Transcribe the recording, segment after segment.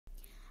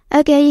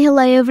Okay,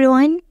 hello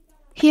everyone.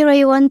 Here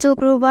I want to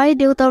provide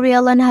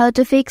tutorial on how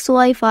to fix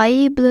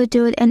Wi-Fi,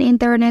 Bluetooth, and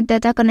Internet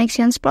data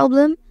connections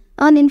problem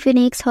on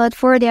Infinix Hot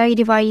 4DI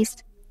device.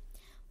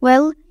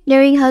 Well,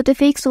 learning how to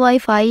fix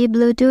Wi-Fi,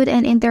 Bluetooth,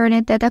 and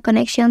Internet data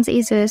connections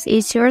issues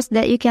ensures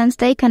that you can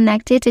stay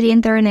connected to the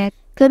Internet,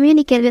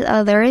 communicate with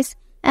others,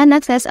 and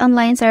access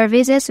online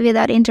services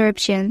without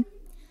interruption.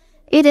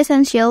 It is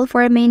essential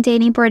for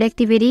maintaining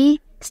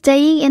productivity,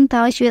 staying in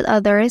touch with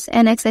others,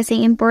 and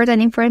accessing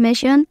important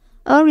information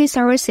or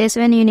resources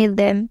when you need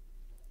them.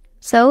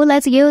 So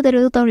let's go to the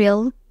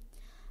tutorial.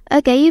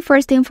 Okay,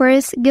 first thing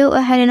first, go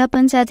ahead and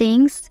open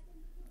settings.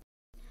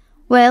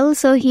 Well,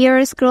 so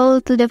here scroll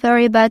to the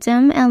very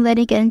bottom and then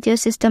you can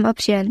choose system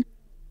option.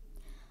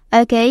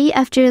 Okay,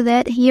 after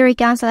that, here you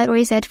can select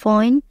reset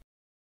phone.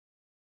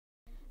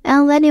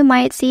 And then you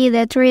might see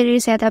the 3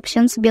 reset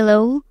options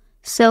below,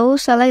 so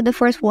select the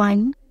first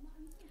one.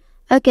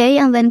 Okay,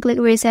 and then click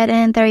reset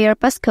and enter your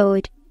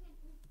passcode.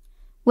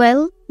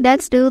 Well,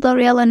 that's the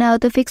tutorial on how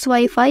to fix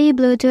Wi-Fi,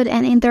 Bluetooth,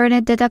 and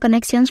Internet data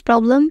connections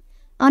problem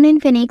on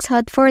Infinix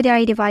Hot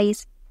 4DI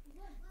device.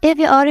 If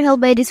you are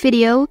helped by this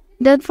video,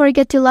 don't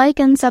forget to like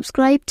and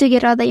subscribe to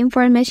get other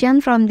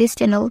information from this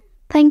channel.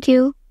 Thank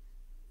you.